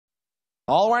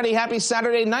Alrighty, happy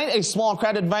Saturday night. A small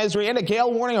cloud advisory and a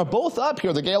gale warning are both up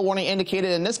here. The gale warning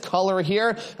indicated in this color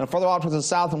here, and further off to the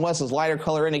south and west is lighter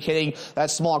color indicating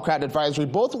that small cloud advisory.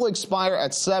 Both will expire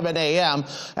at 7 a.m.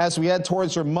 as we head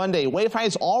towards your Monday. Wave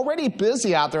heights already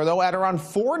busy out there, though, at around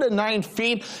 4 to 9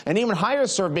 feet, and even higher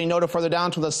surf being noted further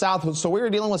down to the south. So we're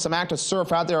dealing with some active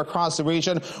surf out there across the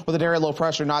region with an area low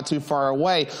pressure not too far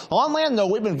away. On land, though,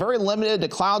 we've been very limited to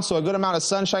clouds, so a good amount of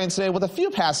sunshine today with a few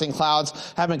passing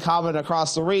clouds have been common across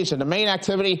the region. The main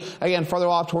activity, again, further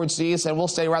off towards the east, and we'll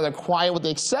stay rather quiet with the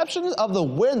exception of the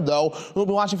wind, though. We'll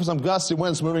be watching for some gusty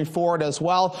winds moving forward as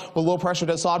well, with low pressure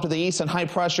just off to the east and high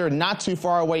pressure not too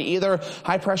far away either.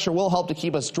 High pressure will help to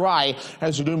keep us dry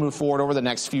as we do move forward over the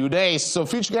next few days. So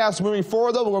futurecast moving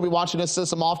forward, though, we're going to be watching this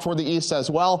system off toward the east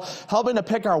as well, helping to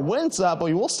pick our winds up, but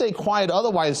we will stay quiet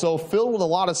otherwise, so filled with a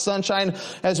lot of sunshine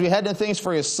as we head into things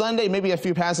for your Sunday. Maybe a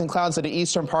few passing clouds in the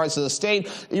eastern parts of the state.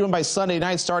 Even by Sunday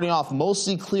night, starting off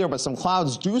mostly clear, but some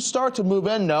clouds do start to move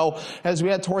in, though, as we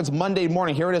head towards Monday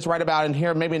morning. Here it is right about in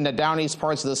here, maybe in the down east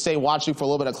parts of the state, watching for a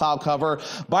little bit of cloud cover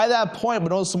by that point, but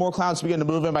notice some more clouds begin to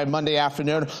move in by Monday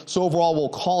afternoon. So overall, we'll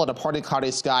call it a partly cloudy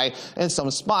sky in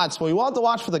some spots, but we will have to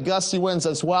watch for the gusty winds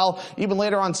as well. Even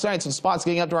later on tonight, some spots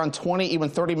getting up to around 20, even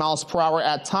 30 miles per hour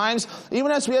at times.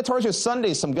 Even as we head towards your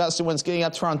Sunday, some gusty winds getting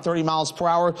up to around 30 miles per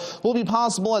hour will be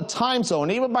possible at times, though.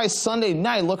 And even by Sunday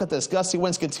night, look at this, gusty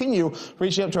winds continue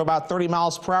reaching up to about 30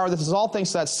 miles per hour. This is all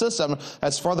thanks to that system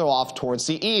that's further off towards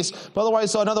the east. But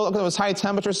otherwise, so another look at those high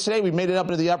temperatures today. We made it up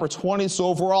into the upper 20s, so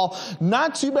overall,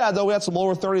 not too bad, though. We had some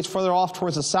lower 30s further off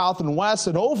towards the south and west.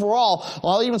 And overall,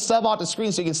 I'll even step off the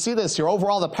screen so you can see this here.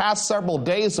 Overall, the past several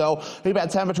days, though, we've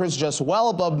had temperatures just well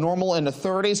above normal in the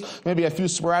 30s, maybe a few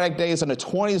sporadic days in the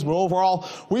 20s. But overall,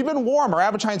 we've been warm. Our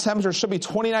average high temperature should be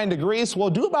 29 degrees. We'll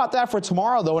do about that for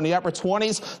tomorrow, though, in the upper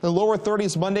 20s, the lower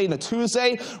 30s Monday and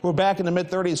Tuesday. We're back in the mid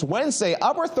 30s Wednesday,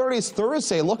 upper 30s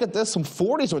Thursday. Look at this, some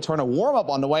 40s return, a warm up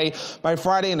on the way by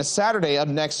Friday and a Saturday of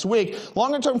next week.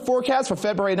 Longer term forecast for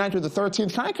February 9th through the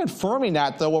 13th, kind of confirming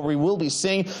that, though, what we will be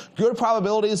seeing. Good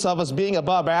probabilities of us being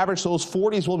above average. Those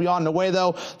 40s will be on the way,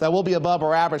 though. That will be above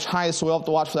our average highs, so we'll have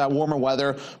to watch for that warmer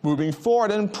weather moving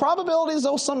forward. And probabilities,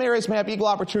 though, some areas may have equal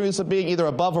opportunities of being either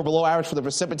above or below average for the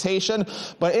precipitation.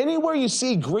 But anywhere you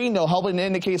see green, though, helping to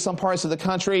indicate some parts of the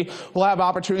country will have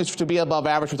opportunities to be above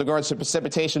average with regards to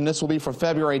precipitation. This will be from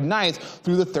February 9th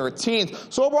through the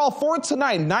 13th. So overall for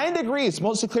tonight, 9 degrees,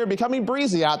 mostly clear, becoming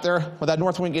breezy out there with that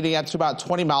north wind getting up to about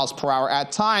 20 miles per hour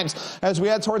at times. As we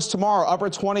head towards tomorrow, upper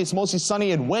 20s, mostly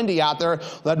sunny and windy out there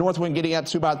with that north wind getting up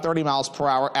to about 30 miles per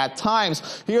hour at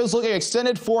times. Here's looking at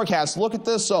extended forecast. Look at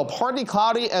this, so partly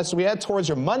cloudy as we head towards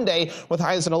your Monday with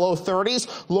highs in the low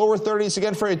 30s, lower 30s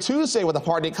again for your Tuesday with a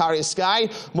partly cloudy sky,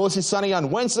 mostly sunny on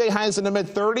Wednesday, highs in the mid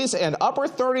 30s, and upper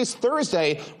 30s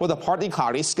Thursday with a partly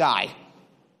cloudy sky.